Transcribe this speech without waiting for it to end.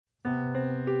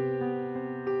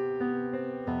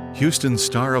Houston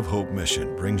Star of Hope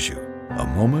Mission brings you a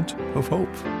moment of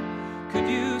hope. Could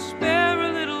you spare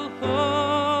a little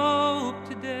hope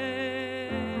today?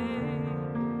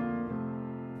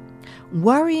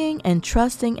 Worrying and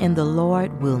trusting in the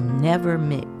Lord will never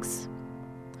mix.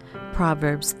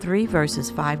 Proverbs 3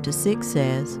 verses 5 to 6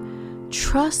 says,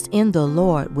 "Trust in the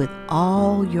Lord with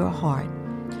all your heart,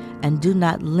 and do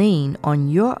not lean on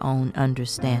your own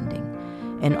understanding.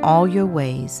 In all your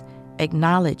ways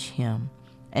acknowledge Him,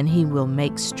 and He will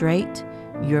make straight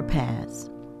your paths."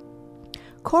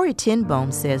 Corrie ten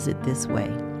Boom says it this way: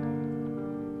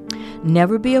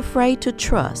 "Never be afraid to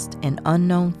trust an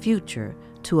unknown future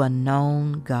to a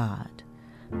known God.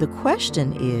 The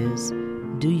question is,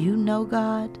 do you know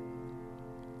God?"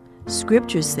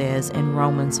 Scripture says in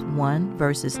Romans 1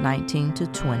 verses 19 to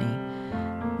 20,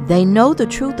 "They know the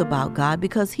truth about God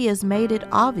because He has made it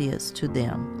obvious to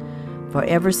them. For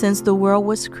ever since the world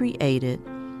was created,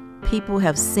 people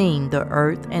have seen the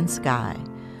earth and sky.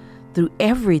 Through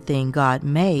everything God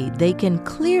made, they can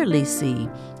clearly see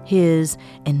His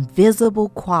invisible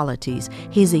qualities,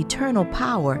 His eternal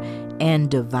power,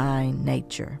 and divine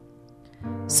nature.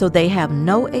 So they have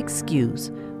no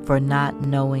excuse for not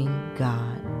knowing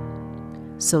God.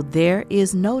 So there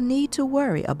is no need to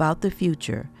worry about the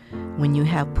future when you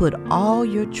have put all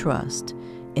your trust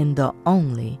in the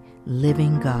only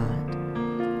living God."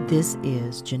 This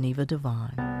is Geneva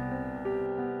Devon.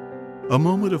 A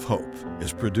Moment of Hope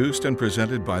is produced and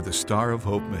presented by the Star of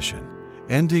Hope Mission,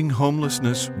 ending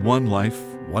homelessness one life,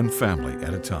 one family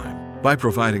at a time, by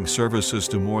providing services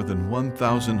to more than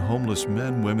 1,000 homeless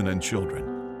men, women, and children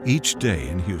each day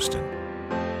in Houston.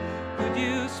 Could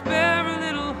you spare a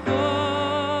little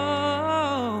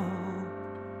hope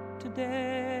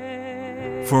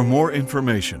today? For more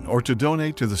information or to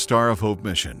donate to the Star of Hope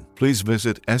Mission, please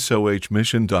visit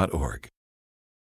sohmission.org.